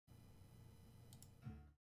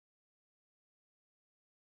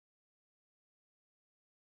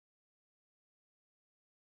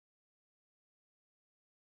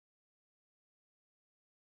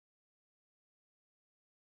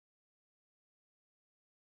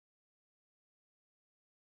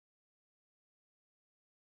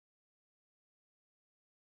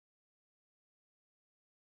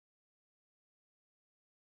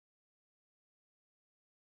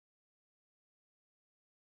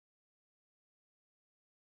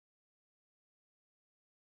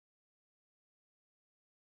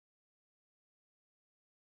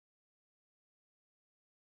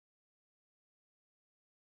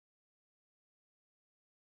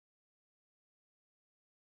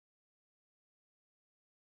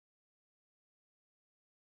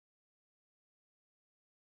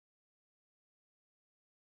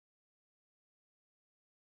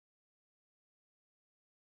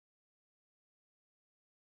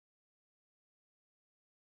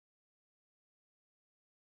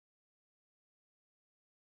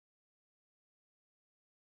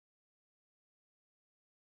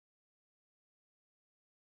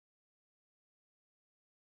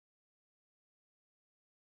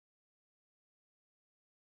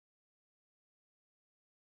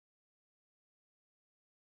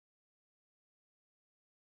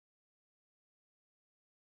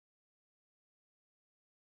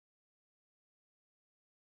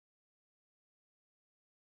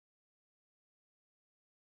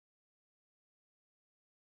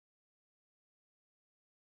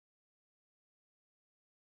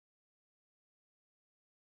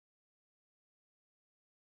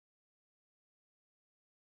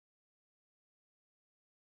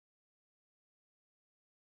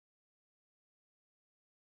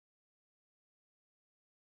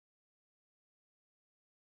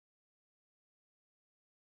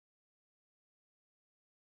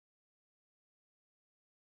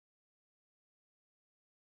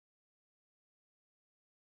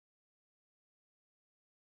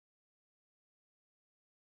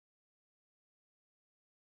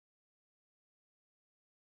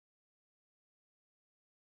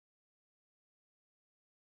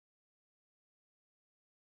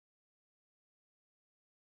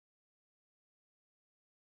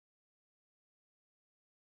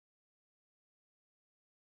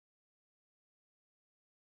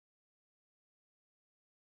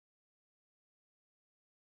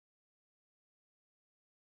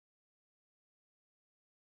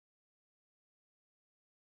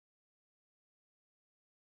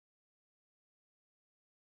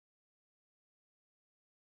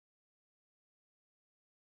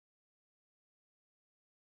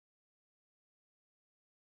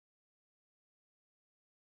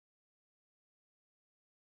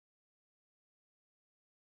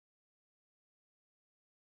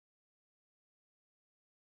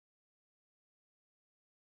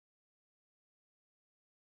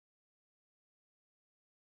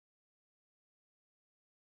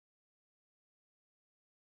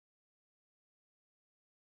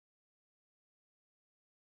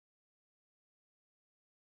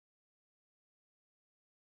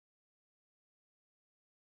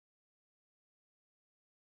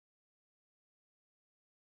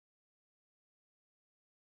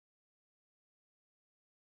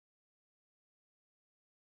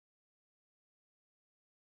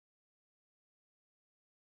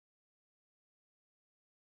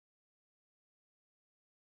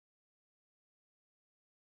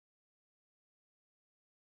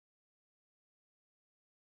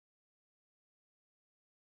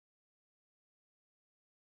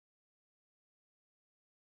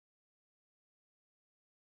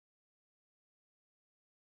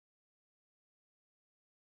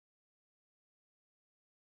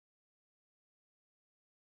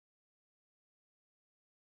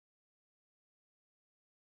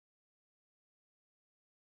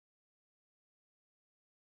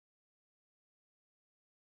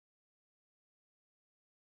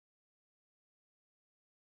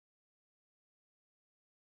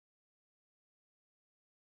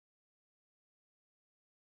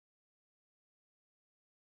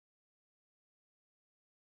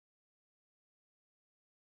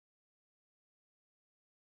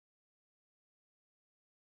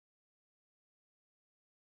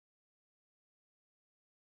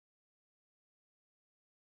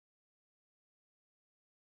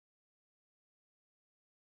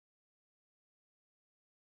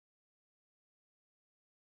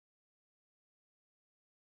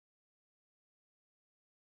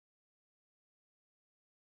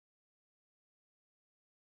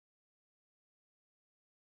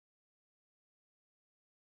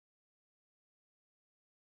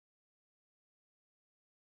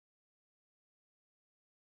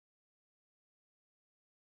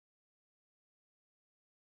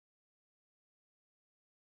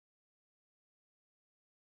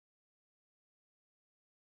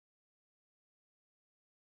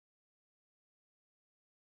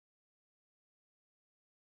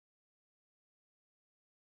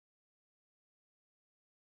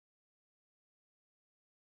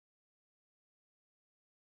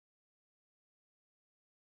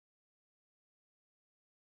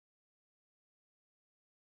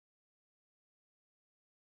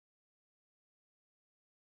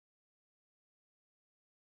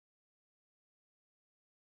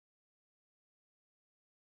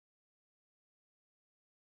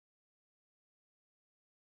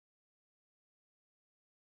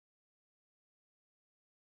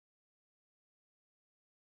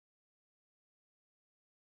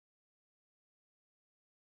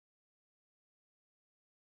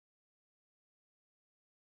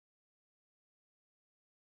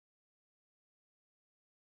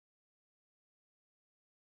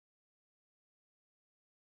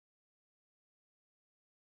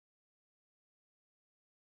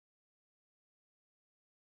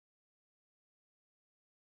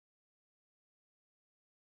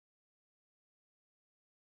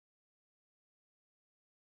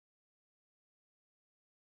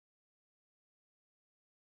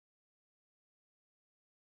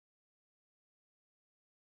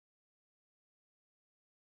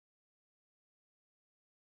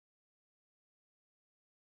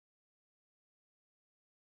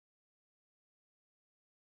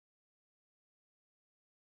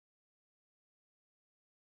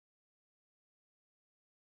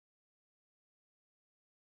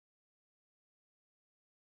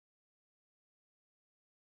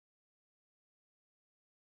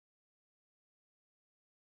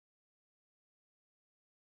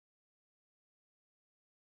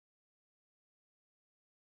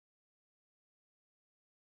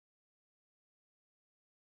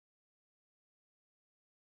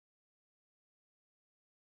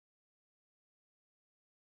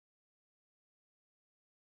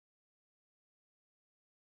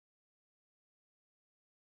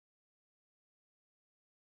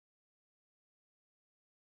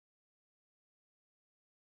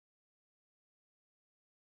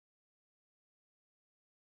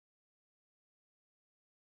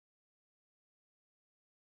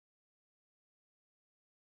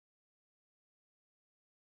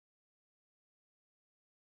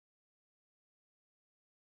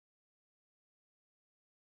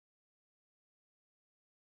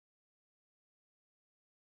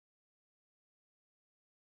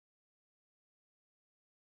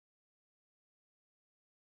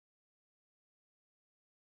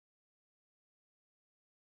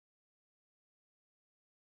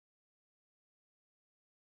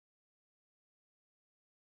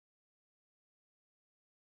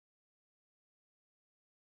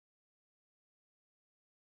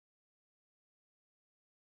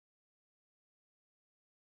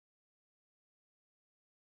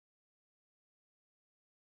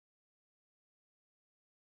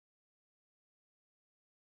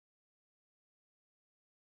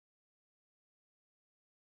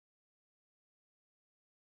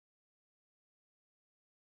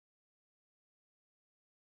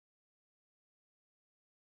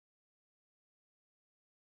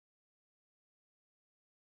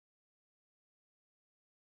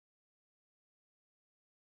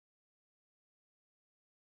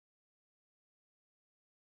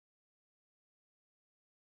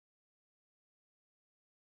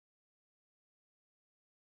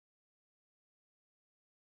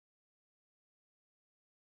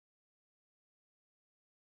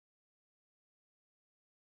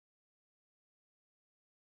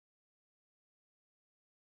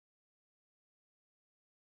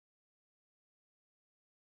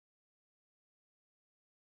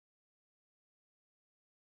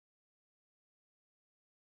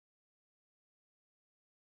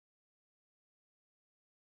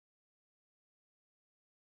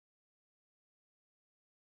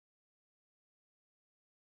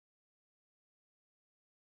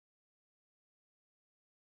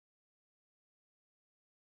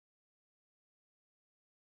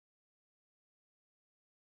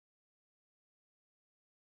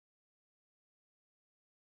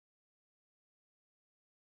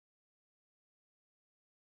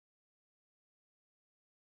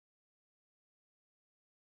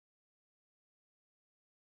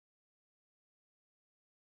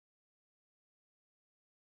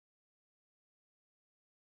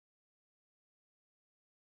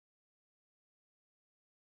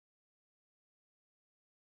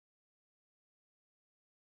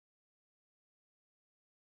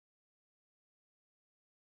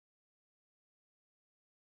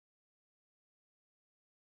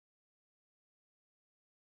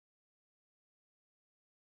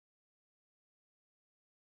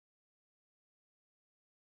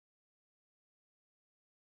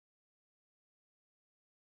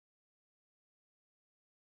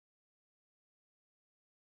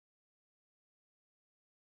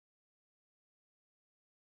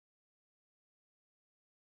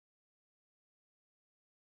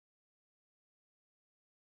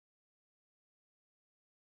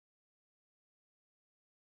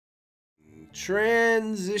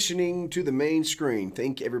Transitioning to the main screen.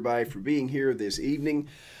 Thank everybody for being here this evening.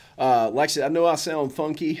 Like I said, I know I sound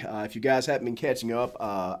funky. If you guys haven't been catching up,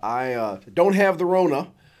 I don't have the Rona.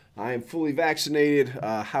 I am fully vaccinated.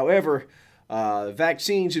 However,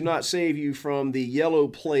 vaccines do not save you from the yellow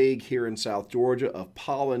plague here in South Georgia of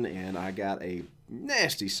pollen, and I got a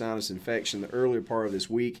nasty sinus infection the earlier part of this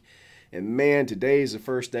week. And man, today is the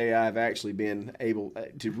first day I've actually been able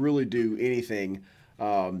to really do anything.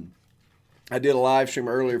 I did a live stream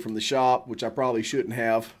earlier from the shop, which I probably shouldn't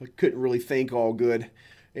have. I couldn't really think all good.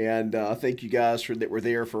 And thank you guys that were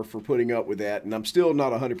there for putting up with that. And I'm still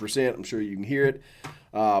not 100%. I'm sure you can hear it.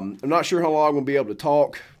 I'm not sure how long I'm going to be able to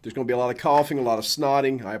talk. There's going to be a lot of coughing, a lot of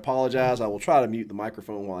snotting. I apologize. I will try to mute the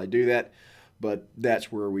microphone while I do that. But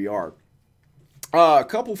that's where we are. A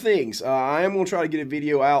couple things. I am going to try to get a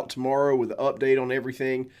video out tomorrow with an update on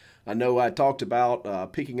everything. I know I talked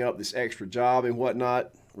about picking up this extra job and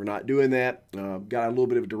whatnot. We're not doing that. Got a little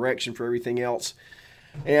bit of direction for everything else.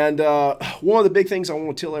 And one of the big things I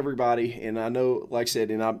want to tell everybody, and I know, like I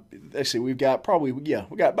said, and actually we've got we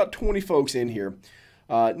got about 20 folks in here.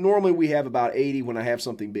 Normally we have about 80 when I have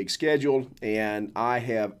something big scheduled, and I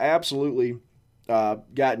have absolutely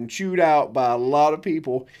gotten chewed out by a lot of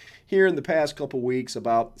people here in the past couple weeks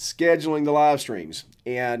about scheduling the live streams.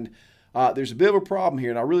 And there's a bit of a problem here,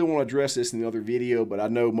 and I really want to address this in the other video, but I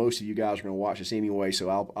know most of you guys are going to watch this anyway,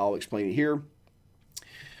 so I'll explain it here.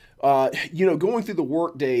 Going through the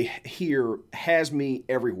workday here has me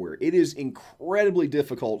everywhere. It is incredibly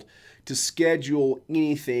difficult to schedule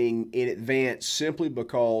anything in advance simply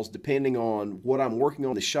because depending on what I'm working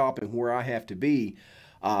on in the shop and where I have to be,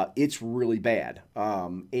 it's really bad.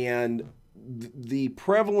 And the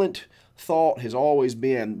prevalent thought has always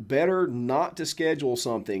been better not to schedule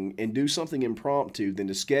something and do something impromptu than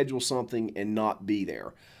to schedule something and not be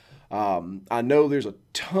there. I know there's a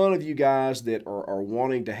ton of you guys that are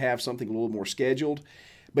wanting to have something a little more scheduled,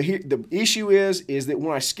 but here the issue is that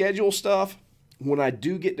when I schedule stuff, when I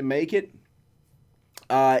do get to make it,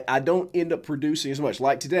 I don't end up producing as much.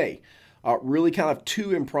 Like today, really kind of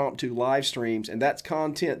 2 impromptu live streams, and that's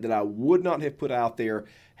content that I would not have put out there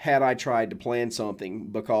had I tried to plan something,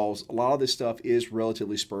 because a lot of this stuff is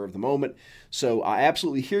relatively spur of the moment. So I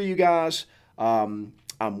absolutely hear you guys. I'm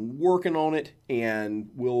working on it, and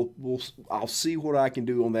I'll see what I can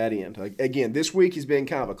do on that end. Again, this week has been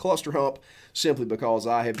kind of a cluster hump simply because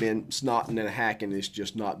I have been snotting and hacking. It's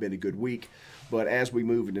just not been a good week. But as we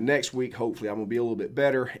move into next week, hopefully I'm going to be a little bit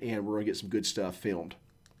better, and we're going to get some good stuff filmed.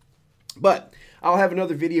 But I'll have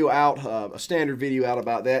another video out, a standard video out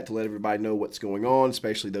about that to let everybody know what's going on,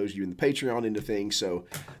 especially those of you in the Patreon into things. So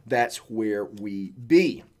that's where we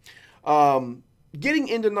be. Getting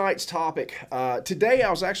into tonight's topic, today I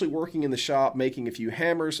was actually working in the shop making a few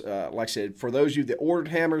hammers. Like I said, for those of you that ordered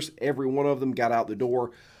hammers, every one of them got out the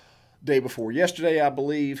door day before yesterday, I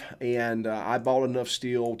believe, and I bought enough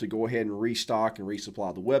steel to go ahead and restock and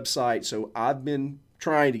resupply the website. So I've been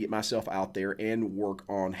trying to get myself out there and work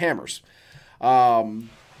on hammers. But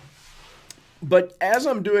as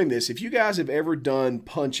I'm doing this, if you guys have ever done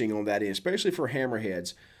punching on that end, especially for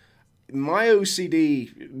hammerheads, my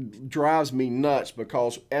OCD drives me nuts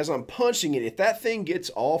because as I'm punching it, if that thing gets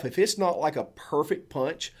off, if it's not like a perfect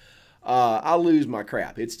punch, I lose my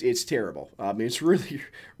crap. It's terrible. I mean, it's really,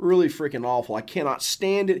 really freaking awful. I cannot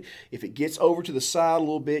stand it. If it gets over to the side a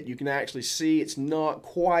little bit, you can actually see it's not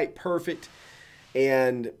quite perfect.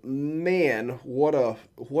 And man, what a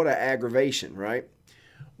aggravation, right?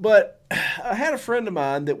 But I had a friend of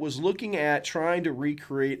mine that was looking at trying to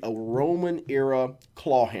recreate a Roman era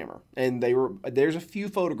claw hammer, and there's a few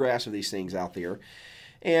photographs of these things out there,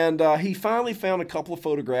 and he finally found a couple of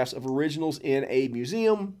photographs of originals in a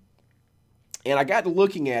museum, and I got to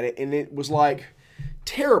looking at it, and it was like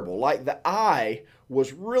terrible. Like the eye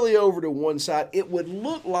was really over to one side. It would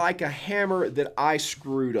look like a hammer that I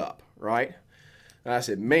screwed up, right? And I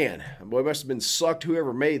said, man, boy, must have been sucked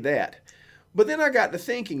whoever made that. But then I got to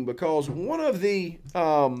thinking, because one of the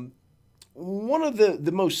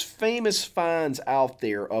most famous finds out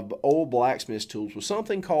there of old blacksmith tools was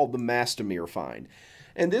something called the Mastemir find.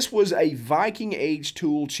 And this was a Viking Age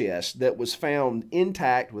tool chest that was found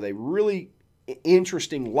intact with a really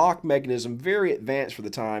interesting lock mechanism, very advanced for the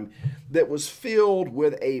time, that was filled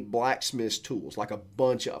with a blacksmith's tools, like a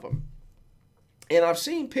bunch of them. And I've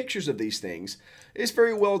seen pictures of these things. It's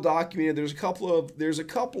very well documented. There's a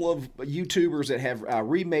couple of YouTubers that have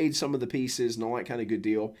remade some of the pieces and all that kind of good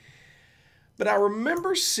deal. But I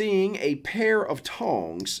remember seeing a pair of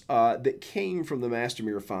tongs that came from the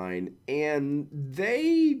Mastemir find, and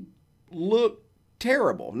they looked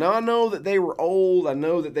terrible. Now, I know that they were old. I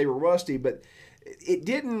know that they were rusty, but it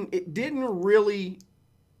didn't really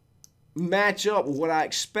match up with what I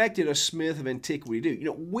expected a smith of antiquity to do. You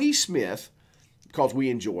know, we smith, because we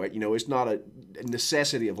enjoy it, you know, it's not a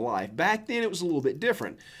necessity of life. Back then it was a little bit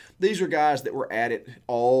different. These are guys that were at it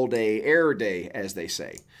all day, every day, as they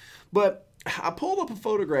say. But I pulled up a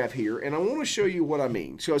photograph here, and I want to show you what I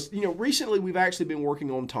mean. So, you know, recently we've actually been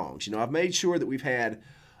working on tongs. You know, I've made sure that we've had,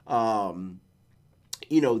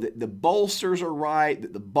 you know, that the bolsters are right,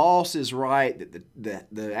 that the boss is right, that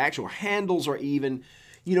the actual handles are even.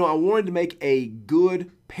 You know, I wanted to make a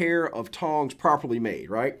good pair of tongs properly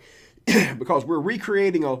made, right? Because we're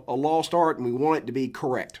recreating a lost art and we want it to be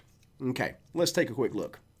correct. Okay, let's take a quick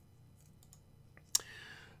look.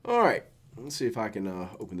 All right, let's see if I can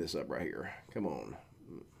open this up right here. Come on.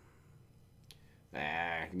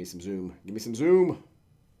 Give me some zoom. Give me some zoom.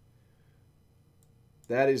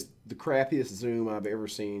 That is the crappiest zoom I've ever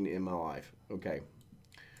seen in my life. Okay.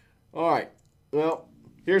 All right, well,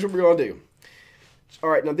 here's what we're going to do. All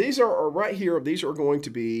right, now these are right here. These are going to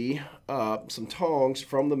be some tongs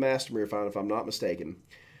from the Master Mirror Finder, if I'm not mistaken.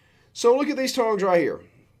 So look at these tongs right here.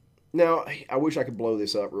 Now, I wish I could blow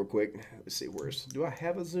this up real quick. Let's see, do I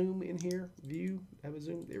have a zoom in here? View, have a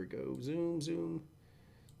zoom? There we go. Zoom, zoom,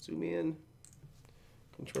 zoom in.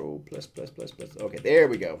 Control, plus, plus, plus, plus. Okay, there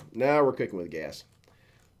we go. Now we're cooking with gas.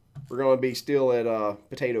 We're going to be still at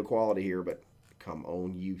potato quality here, but come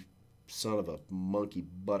on, you son of a monkey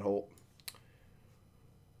butthole.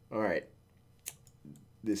 All right,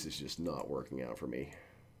 this is just not working out for me.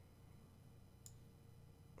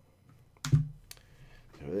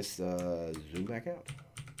 So let's zoom back out.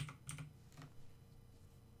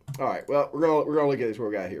 All right, well, we're gonna look at this what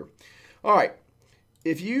we got here. All right,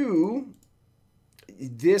 if you,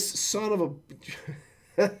 this son of a,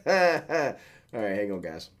 all right, hang on,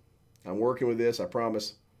 guys. I'm working with this, I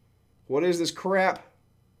promise. What is this crap?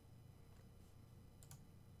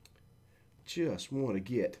 Just want to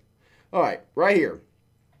get. All right, right here.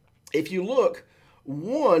 If you look,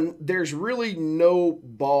 one, there's really no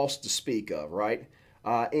boss to speak of, right?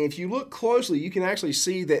 And if you look closely, you can actually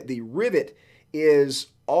see that the rivet is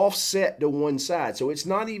offset to one side, so it's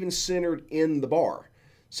not even centered in the bar.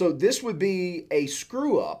 So this would be a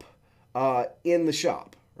screw up in the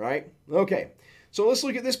shop, right? Okay, so let's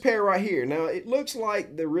look at this pair right here. Now, it looks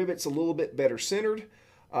like the rivet's a little bit better centered.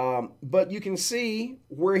 But you can see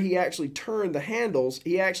where he actually turned the handles,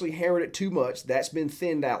 he actually hammered it too much. That's been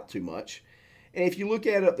thinned out too much. And if you look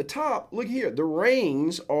at it up the top, look here, the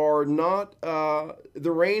reins are not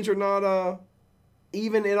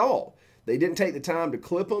even at all. They didn't take the time to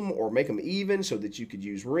clip them or make them even so that you could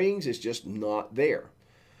use rings. It's just not there.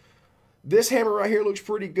 This hammer right here looks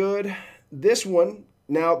pretty good. This one,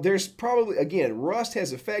 now there's probably, again, rust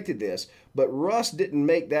has affected this, but rust didn't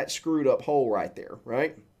make that screwed up hole right there,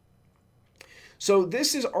 right? So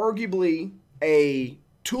this is arguably a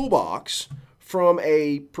toolbox from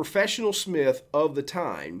a professional smith of the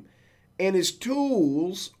time, and his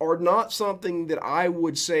tools are not something that I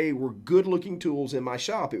would say were good-looking tools in my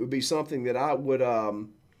shop. It would be something that I would,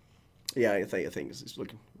 yeah, I think it's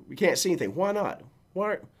looking, we can't see anything. Why not?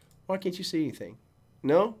 Why can't you see anything?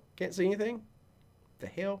 No? Can't see anything? The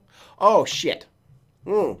hell? Oh, shit.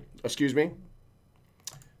 Excuse me.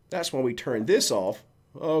 That's when we turn this off.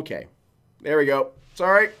 Okay. There we go.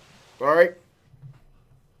 Sorry. Sorry.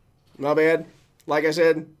 My bad. Like I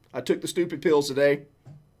said, I took the stupid pills today.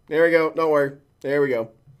 There we go. Don't worry. There we go.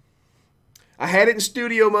 I had it in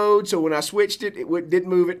studio mode, so when I switched it, it didn't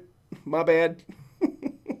move it. My bad.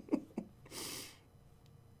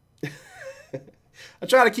 I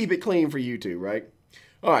try to keep it clean for YouTube, right?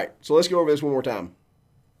 All right, so let's go over this one more time.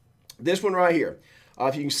 This one right here.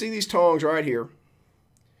 If you can see these tongs right here,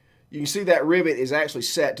 you can see that rivet is actually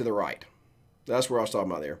set to the right. That's where I was talking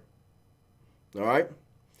about there. All right?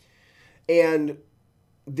 And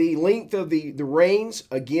the length of the reins,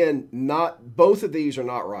 again, both of these are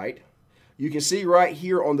not right. You can see right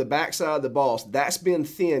here on the back side of the boss, that's been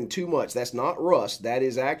thinned too much. That's not rust. That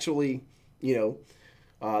is actually, you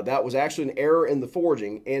know, that was actually an error in the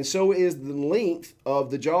forging. And so is the length of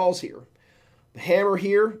the jaws here. The hammer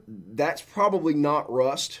here, that's probably not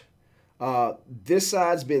rust. This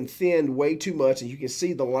side's been thinned way too much, and you can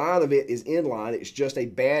see the line of it is inline. It's just a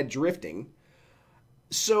bad drifting.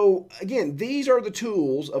 So, again, these are the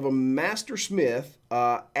tools of a master smith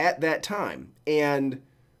at that time, and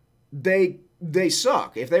they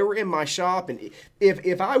suck. If they were in my shop, and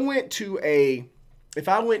if I went to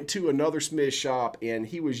another smith's shop and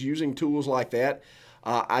he was using tools like that,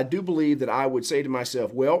 I do believe that I would say to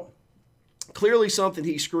myself, well, clearly something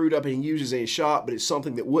he screwed up and he uses in his shop, but it's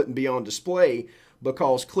something that wouldn't be on display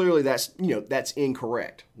because clearly that's, you know, that's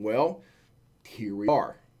incorrect. Well, here we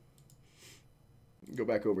are. Go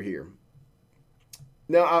back over here.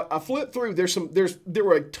 Now I flipped through. There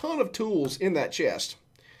were a ton of tools in that chest.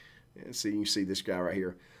 And see, you see this guy right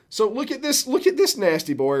here. So look at this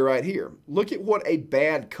nasty boy right here. Look at what a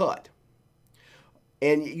bad cut.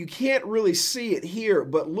 And you can't really see it here,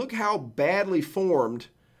 but look how badly formed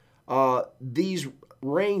these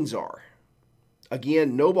reins are.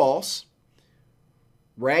 Again, no boss.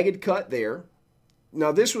 Ragged cut there.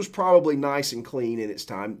 Now this was probably nice and clean in its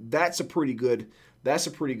time. That's a pretty good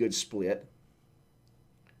split.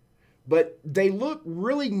 But they look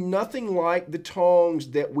really nothing like the tongs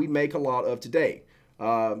that we make a lot of today.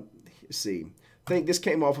 Let's see. I think this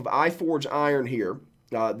came off of iForge Iron here.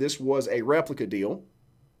 This was a replica deal.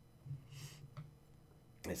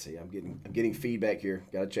 Let's see. I'm getting feedback here.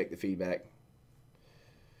 Got to check the feedback.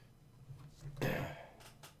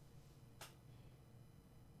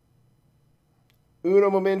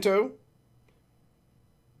 Uno momento.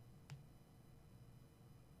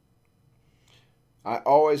 I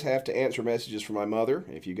always have to answer messages from my mother.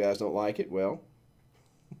 If you guys don't like it, well.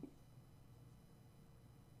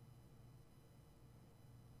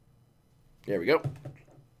 There we go.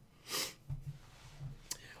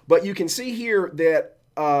 But you can see here that,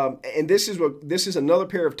 and this is another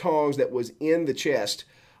pair of tongs that was in the chest.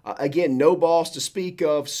 Again, no boss to speak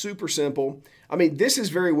of, super simple. I mean, this is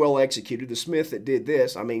very well executed. The smith that did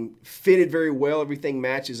this, I mean, fitted very well. Everything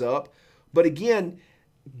matches up. But again,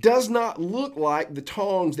 does not look like the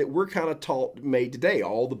tongs that we're kind of taught made today.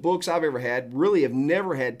 All the books I've ever had really have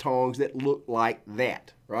never had tongs that look like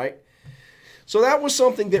that, right? So that was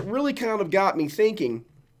something that really kind of got me thinking,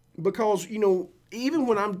 because, you know, even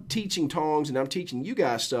when I'm teaching tongs and I'm teaching you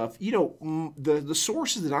guys stuff, you know, the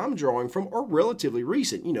sources that I'm drawing from are relatively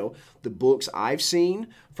recent. You know, the books I've seen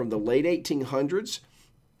from the late 1800s,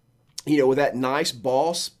 you know, with that nice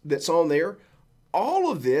boss that's on there,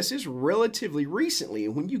 all of this is relatively recently.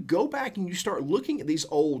 And when you go back and you start looking at these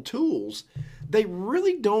old tools, they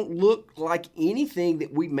really don't look like anything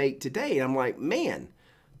that we make today. And I'm like, man,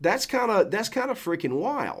 that's kind of freaking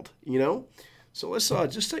wild, you know? So let's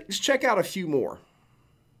just check out a few more.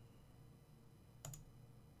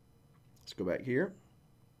 Let's go back here.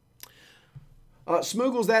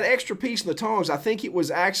 Smoogles, that extra piece in the tongs, I think it was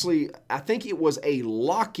a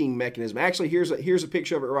locking mechanism. Actually, here's a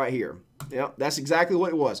picture of it right here. Yeah, that's exactly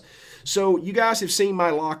what it was. So you guys have seen my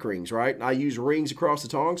lock rings, right? I use rings across the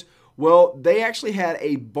tongs. Well, they actually had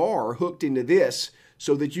a bar hooked into this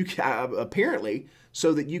so that you apparently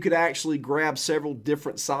so that you could actually grab several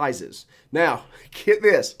different sizes. Now, get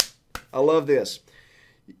this. I love this.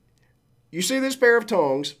 You see this pair of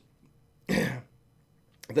tongs.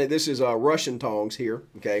 This is Russian tongs here,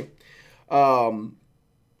 okay? So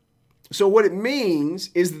what it means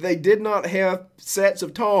is that they did not have sets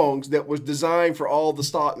of tongs that was designed for all the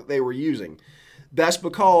stock that they were using. That's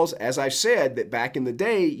because, as I said, that back in the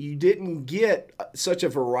day, you didn't get such a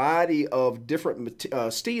variety of different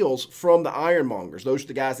steels from the ironmongers. Those are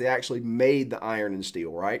the guys that actually made the iron and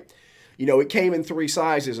steel, right? You know, it came in 3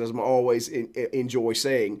 sizes, as I always enjoy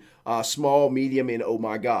saying, small, medium, and oh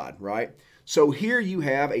my God, right? So here you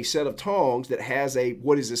have a set of tongs that has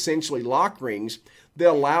what is essentially lock rings that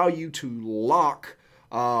allow you to lock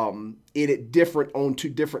it onto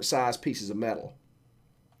different size pieces of metal.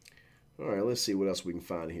 All right, let's see what else we can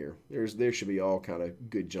find here. There should be all kind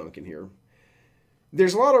of good junk in here. There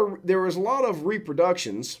was a lot of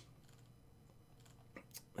reproductions.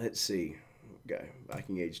 Let's see. Okay,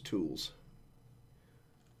 Viking Age tools.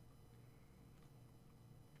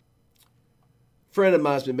 Friend of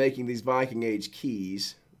mine's been making these Viking Age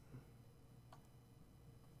keys.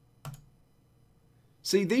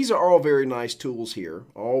 See, these are all very nice tools here,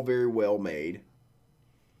 all very well made.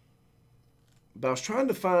 But I was trying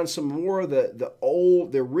to find some more of the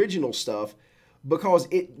original stuff, because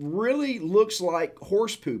it really looks like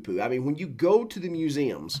horse poo-poo. I mean, when you go to the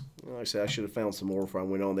museums, like I said, I should have found some more before I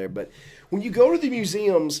went on there, but when you go to the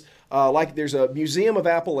museums, like there's a Museum of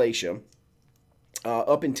Appalachia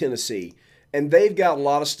up in Tennessee, and they've got a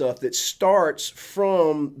lot of stuff that starts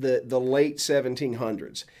from the late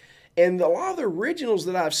 1700s. And a lot of the originals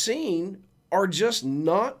that I've seen are just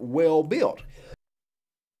not well built.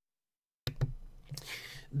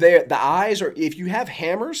 The eyes are, if you have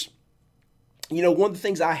hammers, you know, one of the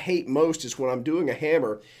things I hate most is when I'm doing a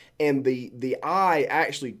hammer and the eye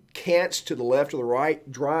actually cants to the left or the right,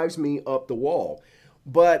 drives me up the wall.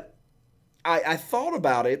 But I thought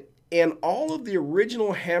about it, and all of the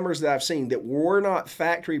original hammers that I've seen that were not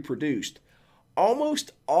factory produced,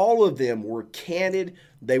 almost all of them were candid.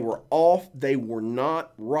 They were off. They were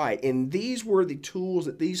not right. And these were the tools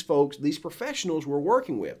that these folks, these professionals were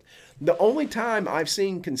working with. The only time I've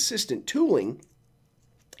seen consistent tooling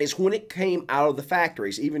is when it came out of the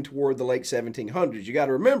factories, even toward the late 1700s. You got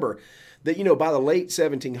to remember that, you know, by the late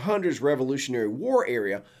 1700s, Revolutionary War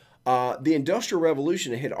area, the Industrial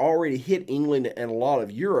Revolution had already hit England and a lot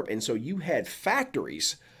of Europe. And so you had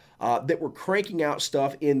factories that were cranking out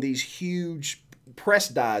stuff in these huge press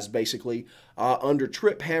dies, basically, under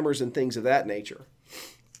trip hammers and things of that nature.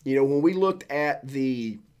 You know, when we looked at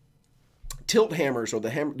the tilt hammers or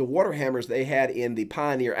the water hammers they had in the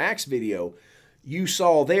Pioneer Axe video, you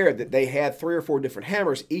saw there that they had 3 or 4 different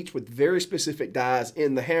hammers, each with very specific dies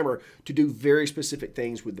in the hammer to do very specific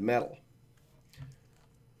things with the metal.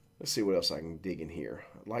 Let's see what else I can dig in here.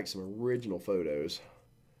 I'd like some original photos,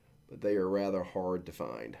 but they are rather hard to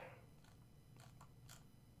find.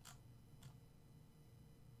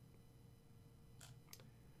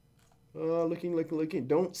 Looking.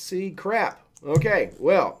 Don't see crap. Okay,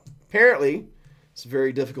 well, apparently it's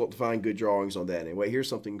very difficult to find good drawings on that. Anyway, here's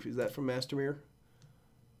something. Is that from Mastermere?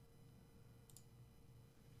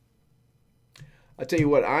 I tell you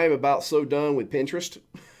what, I am about so done with Pinterest.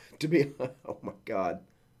 To be, oh my God.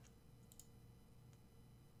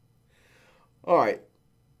 All right.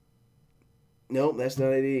 No, that's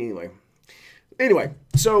not it anyway. Anyway,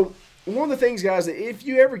 so one of the things, guys, that if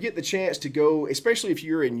you ever get the chance to go, especially if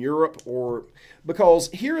you're in Europe, or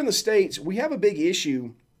because here in the States, we have a big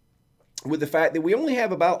issue with the fact that we only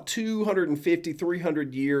have about 250,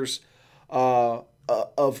 300 years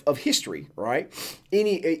of history, right?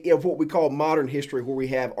 Any of what we call modern history, where we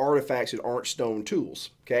have artifacts that aren't stone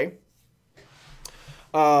tools, okay?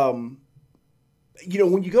 You know,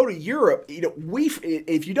 when you go to Europe, you know,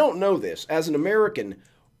 if you don't know this, as an American,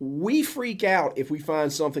 we freak out if we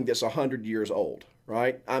find something that's 100 years old,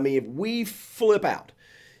 right? I mean, if we flip out,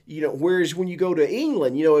 you know, whereas when you go to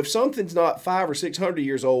England, you know, if something's not 500 or 600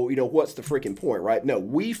 years old, you know, what's the freaking point, right? No,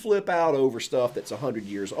 we flip out over stuff that's 100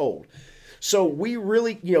 years old. So we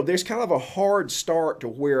really, you know, there's kind of a hard start to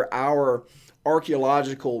where our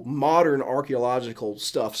modern archaeological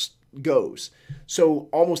stuff goes. So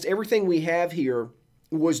almost everything we have here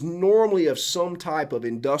was normally of some type of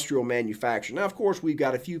industrial manufacture. Now, of course, we've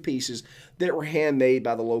got a few pieces that were handmade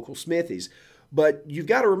by the local smithies, but you've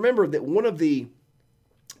got to remember that one of the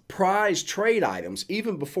prized trade items,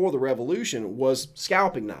 even before the Revolution, was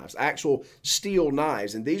scalping knives, actual steel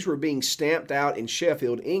knives, and these were being stamped out in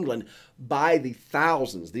Sheffield, England, by the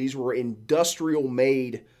thousands. These were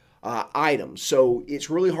industrial-made items, so it's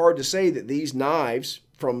really hard to say that these knives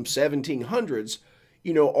from 1700s,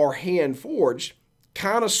 you know, are hand-forged.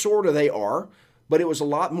 Kind of, sort of, they are, but it was a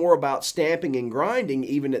lot more about stamping and grinding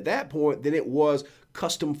even at that point than it was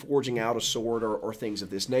custom forging out a sword or things of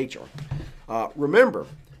this nature. Remember,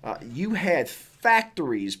 you had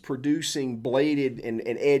factories producing bladed and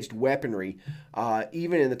edged weaponry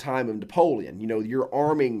even in the time of Napoleon. You know, you're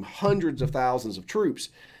arming hundreds of thousands of troops.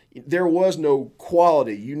 There was no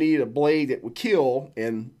quality. You needed a blade that would kill,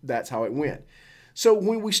 and that's how it went. So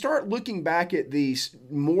when we start looking back at these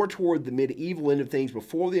more toward the medieval end of things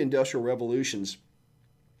before the Industrial Revolutions,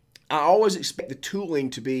 I always expect the tooling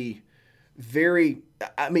to be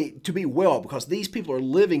to be well, because these people are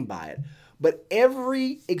living by it. But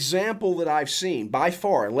every example that I've seen, by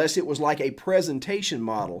far, unless it was like a presentation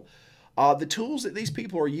model, the tools that these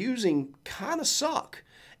people are using kind of suck.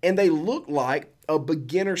 And they look like a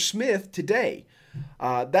beginner smith today.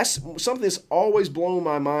 That's something that's always blown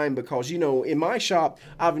my mind, because, you know, in my shop,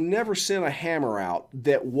 I've never sent a hammer out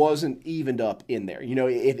that wasn't evened up in there. You know,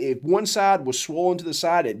 if one side was swollen to the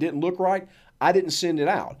side, it didn't look right, I didn't send it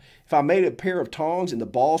out. If I made a pair of tongs and the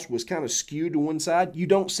boss was kind of skewed to one side, you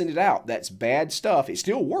don't send it out. That's bad stuff. It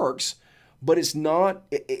still works, but it's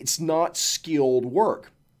not skilled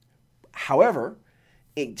work. However,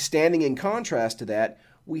 standing in contrast to that,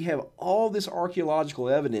 we have all this archaeological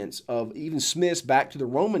evidence of even smiths back to the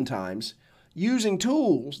Roman times using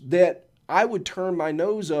tools that I would turn my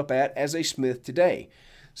nose up at as a smith today.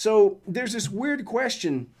 So there's this weird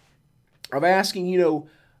question of asking, you know,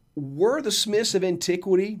 were the smiths of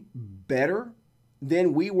antiquity better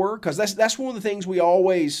than we were? Because that's one of the things we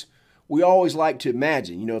always like to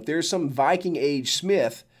imagine. You know, if there's some Viking age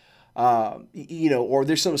smith, you know, or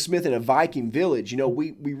there's some smith in a Viking village, you know,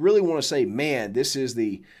 we really want to say, man, this is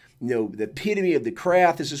the, you know, the epitome of the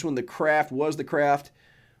craft. This is when the craft was the craft.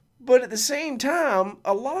 But at the same time,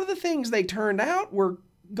 a lot of the things they turned out were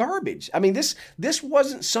garbage. I mean, this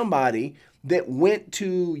wasn't somebody that went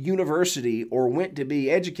to university or went to be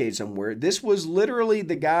educated somewhere. This was literally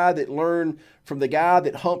the guy that learned from the guy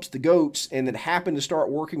that humps the goats and that happened to start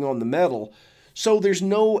working on the metal. So there's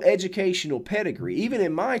no educational pedigree. Even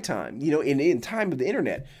in my time, you know, in time of the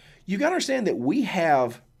internet, you got to understand that we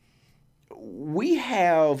have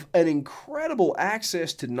an incredible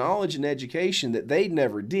access to knowledge and education that they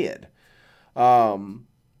never did. You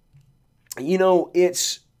know,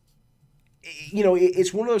 it's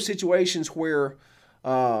one of those situations where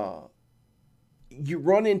you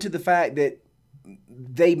run into the fact that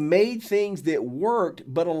they made things that worked,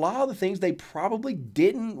 but a lot of the things they probably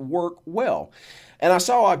didn't work well. And I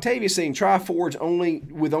saw Octavius saying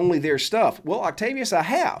Triforge with only their stuff. Well, Octavius, I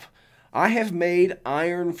have made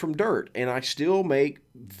iron from dirt, and I still make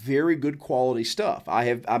very good quality stuff. I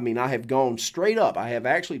have gone straight up. I have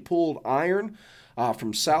actually pulled iron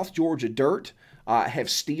from South Georgia dirt. I have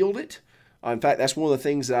steeled it. In fact, that's one of the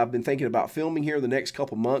things that I've been thinking about filming here the next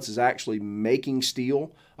couple months is actually making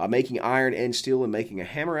steel, making iron and steel and making a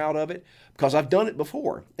hammer out of it, because I've done it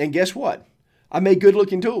before. And guess what? I made good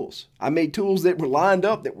looking tools. I made tools that were lined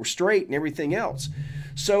up, that were straight and everything else.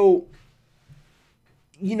 So,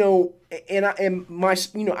 you know,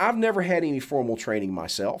 I've never had any formal training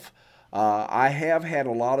myself. I have had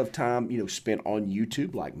a lot of time, you know, spent on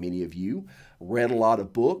YouTube, like many of you, read a lot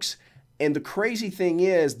of books. And the crazy thing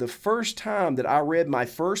is, the first time that I read my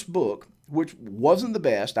first book, which wasn't the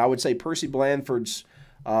best, I would say Percy Blandford's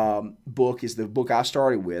book is the book I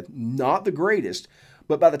started with, not the greatest,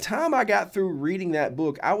 but by the time I got through reading that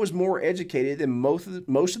book, I was more educated than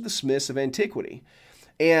most of the Smiths of antiquity.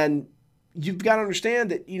 And you've got to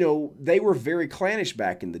understand that, you know, they were very clannish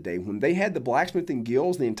back in the day. When they had the blacksmithing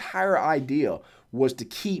guilds, the entire idea was to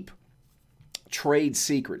keep trade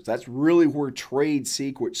secrets. That's really where trade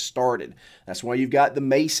secrets started. That's why you've got the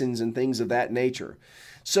Masons and things of that nature.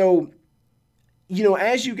 So, you know,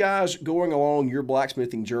 as you guys going along your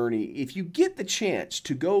blacksmithing journey, if you get the chance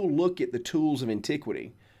to go look at the tools of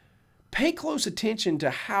antiquity, pay close attention to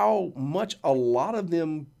how much a lot of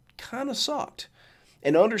them kind of sucked.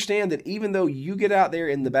 And understand that even though you get out there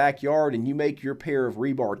in the backyard and you make your pair of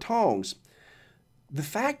rebar tongs, the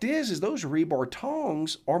fact is those rebar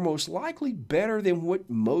tongs are most likely better than what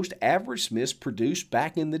most average smiths produced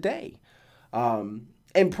back in the day.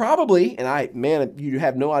 And probably, man, you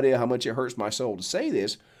have no idea how much it hurts my soul to say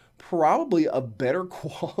this, probably a better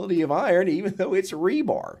quality of iron, even though it's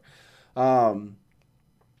rebar.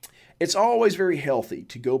 It's always very healthy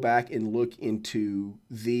to go back and look into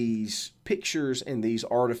these pictures and these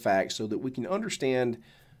artifacts so that we can understand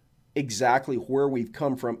exactly where we've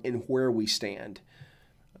come from and where we stand.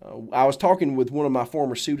 I was talking with one of my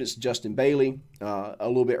former students, Justin Bailey, a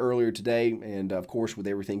little bit earlier today, and of course with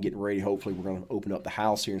everything getting ready, hopefully we're going to open up the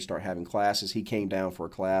house here and start having classes. He came down for a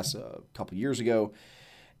class a couple years ago,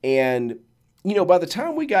 and you know, by the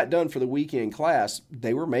time we got done for the weekend class,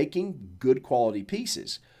 they were making good quality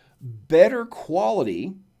pieces. Better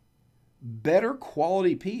quality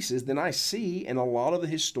pieces than I see in a lot of the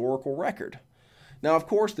historical record. Now, of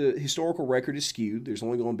course, the historical record is skewed. There's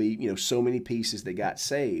only going to be, you know, so many pieces that got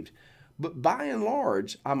saved. But by and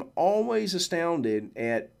large, I'm always astounded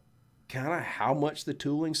at kind of how much the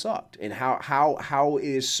tooling sucked and how it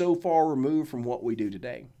is so far removed from what we do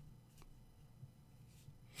today.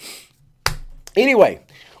 Anyway,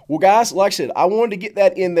 well, guys, like I said, I wanted to get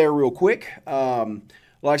that in there real quick.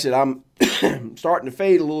 Like I said, I'm starting to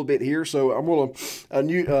fade a little bit here, so I'm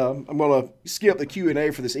gonna skip the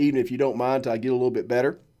Q&A for this evening if you don't mind, till I get a little bit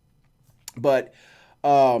better. But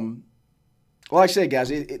like I said,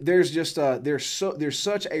 guys, there's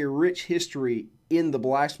such a rich history in the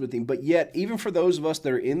blacksmithing, but yet even for those of us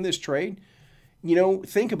that are in this trade, you know,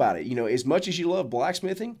 think about it. You know, as much as you love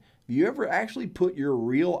blacksmithing, have you ever actually put your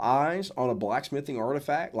real eyes on a blacksmithing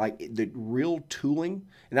artifact, like the real tooling?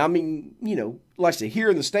 And I mean, you know, like I said, here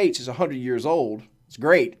in the States, it's 100 years old. It's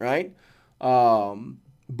great, right?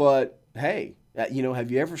 But hey, you know,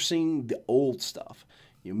 have you ever seen the old stuff,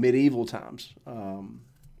 you know, medieval times?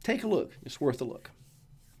 Take a look. It's worth a look.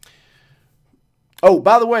 Oh,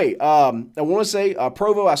 by the way, I want to say,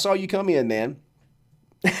 Provo, I saw you come in, man.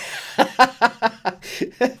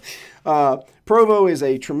 Provo is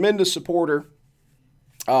a tremendous supporter,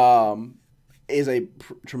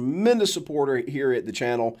 tremendous supporter here at the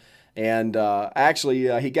channel. And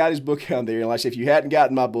actually, he got his book out there. And like I said, if you hadn't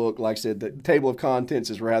gotten my book, like I said, the table of contents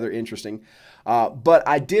is rather interesting. But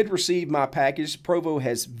I did receive my package. Provo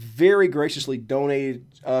has very graciously donated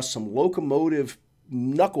us some locomotive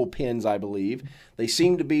knuckle pins, I believe. They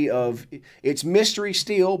seem to be of, it's mystery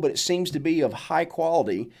steel, but it seems to be of high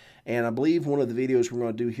quality. And I believe one of the videos we're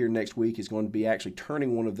going to do here next week is going to be actually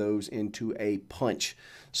turning one of those into a punch.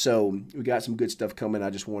 So we got some good stuff coming. I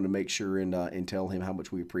just wanted to make sure and tell him how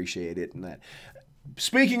much we appreciate it and that.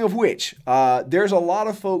 Speaking of which, there's a lot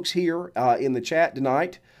of folks here in the chat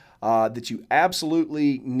tonight that you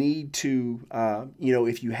absolutely need to,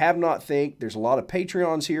 if you have not think, there's a lot of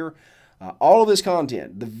Patreons here. All of this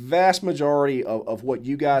content, the vast majority of what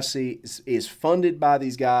you guys see is funded by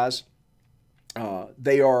these guys.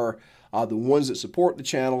 They are the ones that support the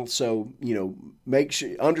channel. So, make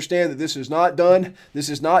sure, understand that this is not done. This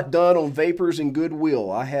is not done on vapors and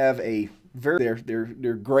goodwill. I have a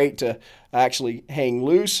they're great to actually hang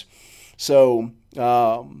loose. So,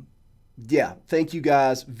 yeah, thank you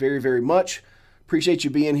guys very, very much. Appreciate you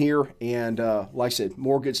being here. And like I said,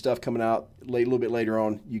 more good stuff coming out a little bit later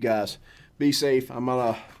on. You guys be safe. I'm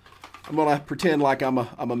gonna pretend like I'm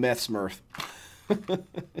a meth smurf.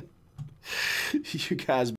 You guys